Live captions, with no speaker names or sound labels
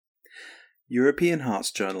European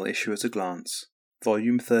Heart Journal Issue at a Glance,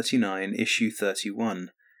 Volume 39, Issue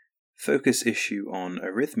 31, Focus Issue on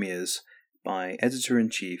Arrhythmias by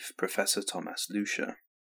Editor-in-Chief Professor Thomas Lucia.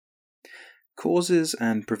 Causes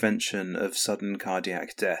and Prevention of Sudden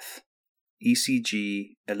Cardiac Death,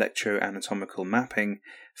 ECG, Electroanatomical Mapping,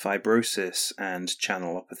 Fibrosis, and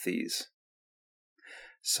Channelopathies.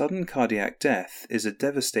 Sudden cardiac death is a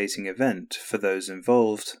devastating event for those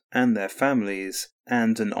involved and their families,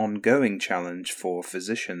 and an ongoing challenge for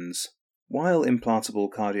physicians. While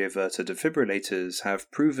implantable cardioverter defibrillators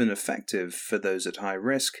have proven effective for those at high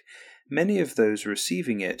risk, many of those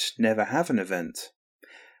receiving it never have an event.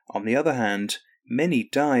 On the other hand, many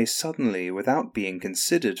die suddenly without being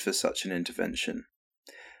considered for such an intervention.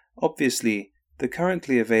 Obviously, the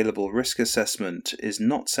currently available risk assessment is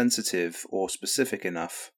not sensitive or specific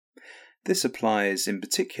enough. This applies in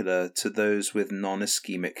particular to those with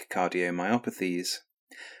non-ischemic cardiomyopathies.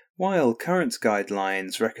 While current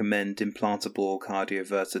guidelines recommend implantable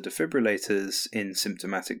cardioverter defibrillators in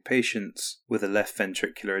symptomatic patients with a left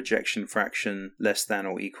ventricular ejection fraction less than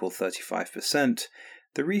or equal 35%,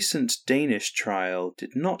 the recent Danish trial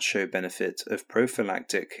did not show benefit of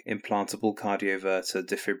prophylactic implantable cardioverter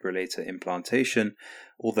defibrillator implantation,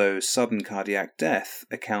 although sudden cardiac death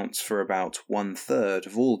accounts for about 1/3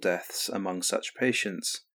 of all deaths among such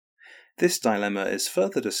patients. This dilemma is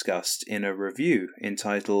further discussed in a review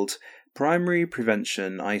entitled Primary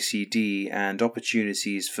Prevention ICD and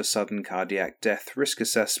Opportunities for Sudden Cardiac Death Risk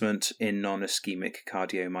Assessment in Non-Ischemic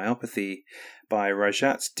Cardiomyopathy by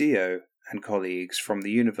Rajat Dio and colleagues from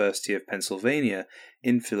the University of Pennsylvania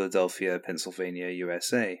in Philadelphia, Pennsylvania,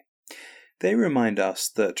 USA. They remind us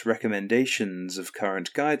that recommendations of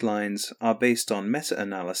current guidelines are based on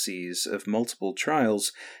meta-analyses of multiple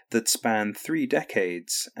trials that span 3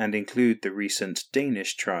 decades and include the recent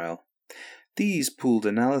Danish trial. These pooled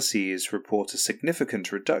analyses report a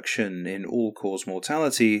significant reduction in all-cause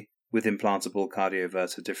mortality with implantable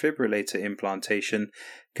cardioverter defibrillator implantation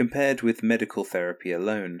compared with medical therapy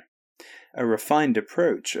alone. A refined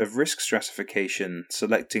approach of risk stratification,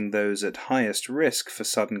 selecting those at highest risk for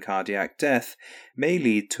sudden cardiac death, may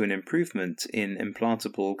lead to an improvement in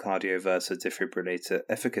implantable cardioverter defibrillator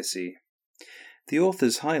efficacy. The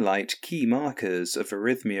authors highlight key markers of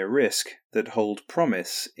arrhythmia risk that hold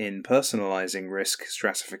promise in personalizing risk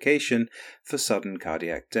stratification for sudden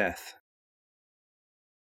cardiac death.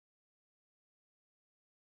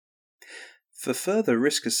 For further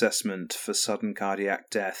risk assessment for sudden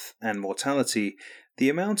cardiac death and mortality, the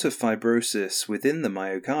amount of fibrosis within the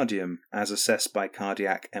myocardium, as assessed by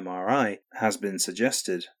cardiac MRI, has been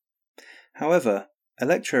suggested. However,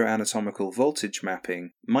 electroanatomical voltage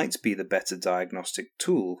mapping might be the better diagnostic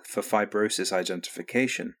tool for fibrosis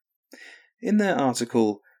identification. In their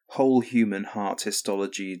article, Whole Human Heart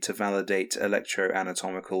Histology to Validate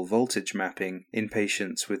Electroanatomical Voltage Mapping in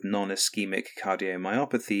Patients with Non-Ischemic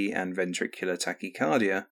Cardiomyopathy and Ventricular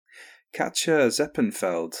Tachycardia, Katja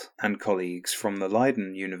Zeppenfeld and colleagues from the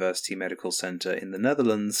Leiden University Medical Center in the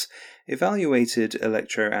Netherlands evaluated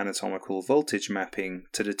electroanatomical voltage mapping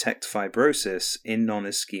to detect fibrosis in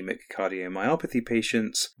non-ischemic cardiomyopathy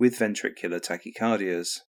patients with ventricular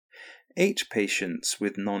tachycardias. 8 patients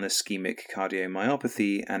with non-ischemic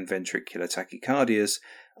cardiomyopathy and ventricular tachycardias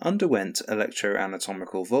underwent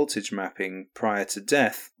electroanatomical voltage mapping prior to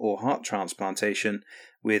death or heart transplantation,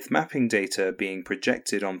 with mapping data being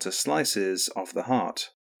projected onto slices of the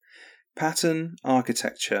heart. Pattern,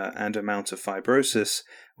 architecture, and amount of fibrosis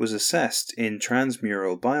was assessed in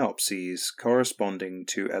transmural biopsies corresponding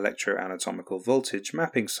to electroanatomical voltage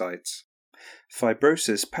mapping sites.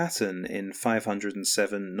 Fibrosis pattern in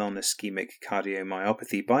 507 non-ischemic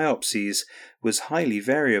cardiomyopathy biopsies was highly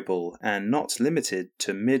variable and not limited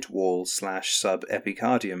to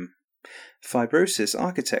mid-wall/subepicardium. Fibrosis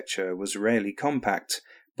architecture was rarely compact,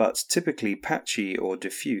 but typically patchy or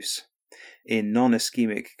diffuse. In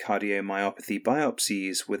non-ischemic cardiomyopathy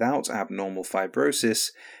biopsies without abnormal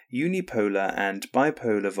fibrosis, unipolar and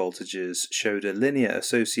bipolar voltages showed a linear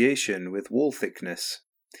association with wall thickness.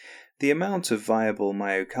 The amount of viable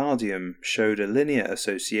myocardium showed a linear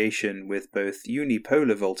association with both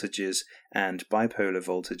unipolar voltages and bipolar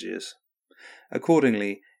voltages.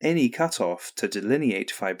 Accordingly, any cutoff to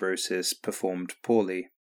delineate fibrosis performed poorly.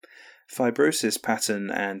 Fibrosis pattern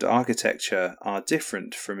and architecture are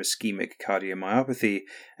different from ischemic cardiomyopathy,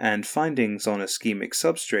 and findings on ischemic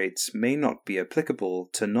substrates may not be applicable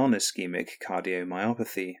to non-ischemic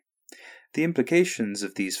cardiomyopathy. The implications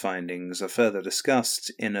of these findings are further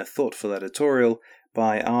discussed in a thoughtful editorial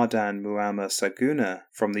by Ardan Muammer Saguna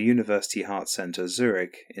from the University Heart Center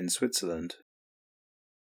Zurich in Switzerland.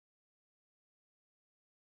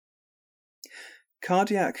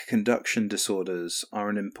 Cardiac conduction disorders are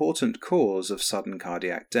an important cause of sudden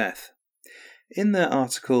cardiac death. In their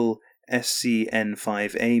article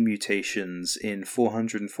SCN5A mutations in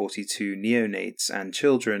 442 neonates and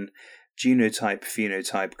children,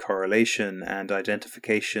 genotype-phenotype correlation and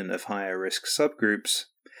identification of higher-risk subgroups,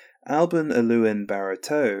 Alban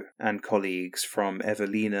Alouin-Barrateau and colleagues from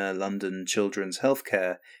Evelina London Children's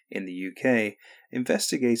Healthcare in the UK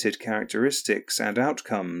investigated characteristics and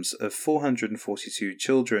outcomes of 442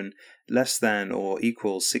 children less than or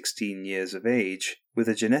equal 16 years of age with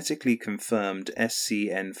a genetically confirmed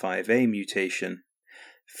SCN5A mutation.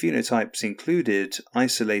 Phenotypes included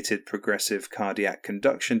isolated progressive cardiac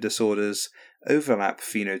conduction disorders, overlap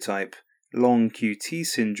phenotype, long QT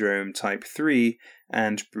syndrome type 3,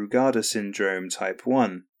 and Brugada syndrome type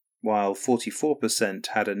 1, while 44%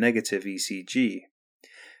 had a negative ECG.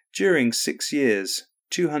 During 6 years,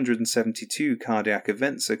 272 cardiac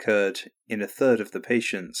events occurred in a third of the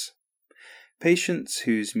patients. Patients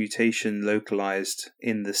whose mutation localized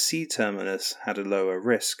in the C-terminus had a lower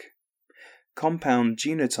risk. Compound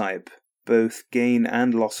genotype, both gain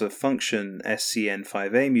and loss of function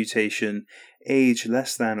SCN5A mutation, age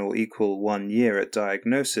less than or equal 1 year at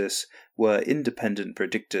diagnosis were independent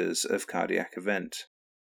predictors of cardiac event.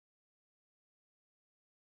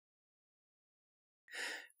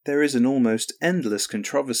 There is an almost endless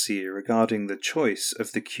controversy regarding the choice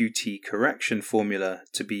of the QT correction formula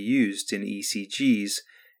to be used in ECGs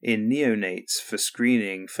in neonates for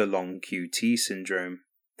screening for long QT syndrome.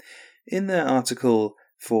 In their article,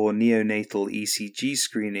 "For neonatal ECG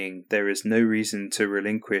screening, there is no reason to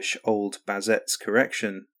relinquish old Bazette's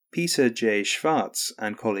correction," Peter J. Schwartz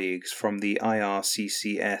and colleagues from the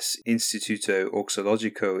IRCCS Istituto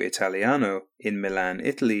Oxologico Italiano in Milan,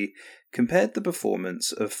 Italy, compared the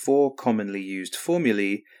performance of 4 commonly used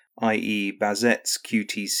formulae, i.e. Bazette's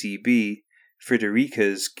QTCB,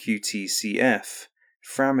 Friederica's QTCF,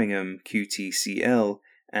 Framingham QTCL,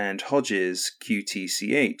 and Hodges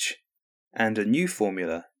QTCH, and a new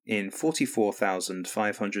formula in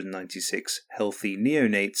 44,596 healthy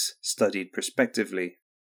neonates studied prospectively.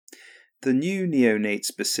 The new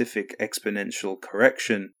neonate-specific exponential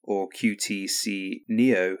correction, or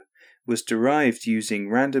QTC-NEO, was derived using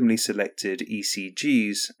randomly selected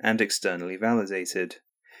ECGs and externally validated.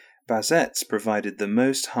 Bazette's provided the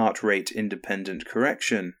most heart rate independent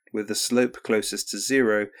correction, with the slope closest to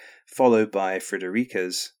 0, followed by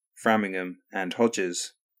Friederica's, Framingham, and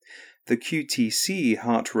Hodges. The QTC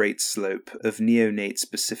heart rate slope of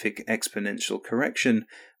neonate-specific exponential correction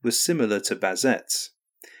was similar to Bazette's.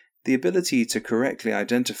 The ability to correctly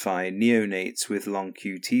identify neonates with long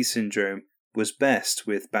QT syndrome was best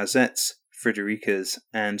with Bazette's, Friederica's,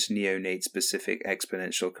 and neonate-specific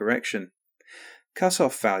exponential correction.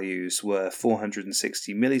 Cutoff values were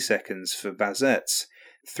 460 milliseconds for Bazette's,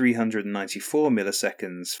 394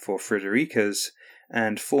 milliseconds for Friederica's,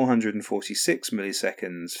 and 446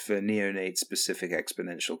 milliseconds for neonate-specific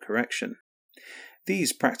exponential correction.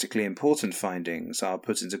 These practically important findings are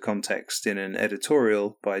put into context in an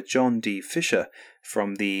editorial by John D. Fisher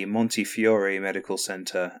from the Montefiore Medical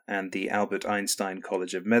Center and the Albert Einstein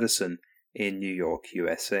College of Medicine in New York,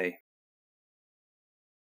 USA.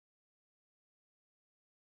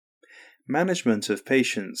 Management of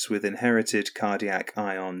patients with inherited cardiac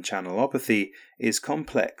ion channelopathy is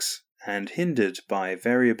complex and hindered by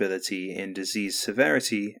variability in disease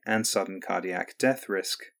severity and sudden cardiac death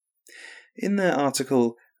risk. In their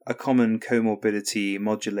article, "A Common Comorbidity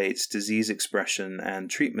Modulates Disease Expression and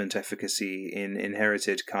Treatment Efficacy in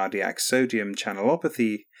Inherited Cardiac Sodium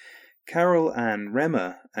Channelopathy," Carol Ann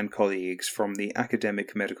Remmer and colleagues from the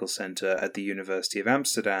Academic Medical Center at the University of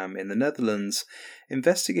Amsterdam in the Netherlands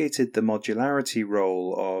investigated the modularity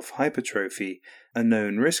role of hypertrophy, a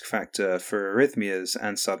known risk factor for arrhythmias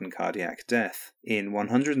and sudden cardiac death, in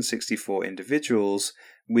 164 individuals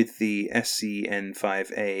with the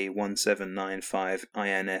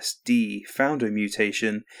SCN5A1795-INSD founder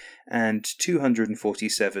mutation and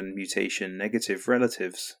 247 mutation-negative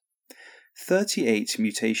relatives. 38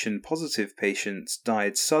 mutation-positive patients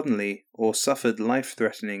died suddenly or suffered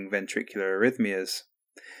life-threatening ventricular arrhythmias.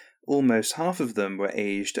 Almost half of them were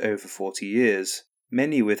aged over 40 years,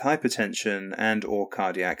 many with hypertension and/or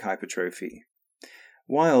cardiac hypertrophy.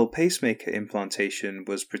 While pacemaker implantation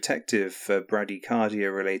was protective for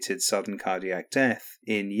bradycardia-related sudden cardiac death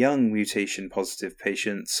in young mutation-positive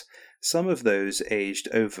patients, some of those aged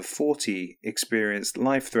over 40 experienced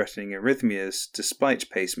life-threatening arrhythmias despite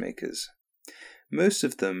pacemakers. Most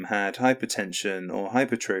of them had hypertension or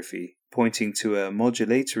hypertrophy, pointing to a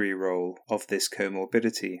modulatory role of this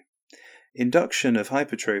comorbidity. Induction of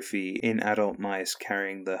hypertrophy in adult mice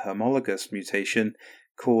carrying the homologous mutation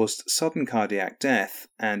caused sudden cardiac death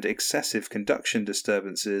and excessive conduction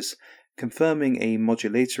disturbances, confirming a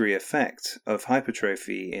modulatory effect of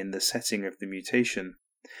hypertrophy in the setting of the mutation.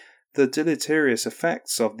 The deleterious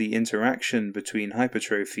effects of the interaction between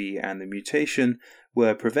hypertrophy and the mutation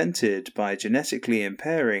were prevented by genetically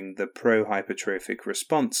impairing the pro-hypertrophic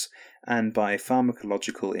response and by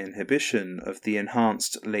pharmacological inhibition of the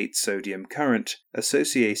enhanced late sodium current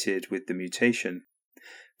associated with the mutation.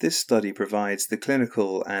 This study provides the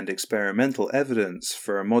clinical and experimental evidence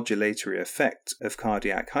for a modulatory effect of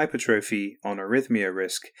cardiac hypertrophy on arrhythmia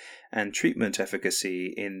risk and treatment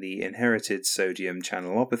efficacy in the inherited sodium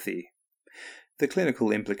channelopathy. The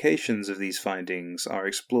clinical implications of these findings are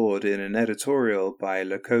explored in an editorial by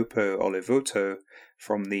Jacopo Olivotto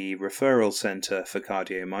from the Referral Center for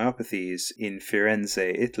Cardiomyopathies in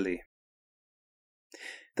Firenze, Italy.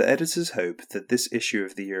 The editors hope that this issue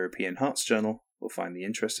of the European Hearts Journal will find the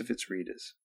interest of its readers.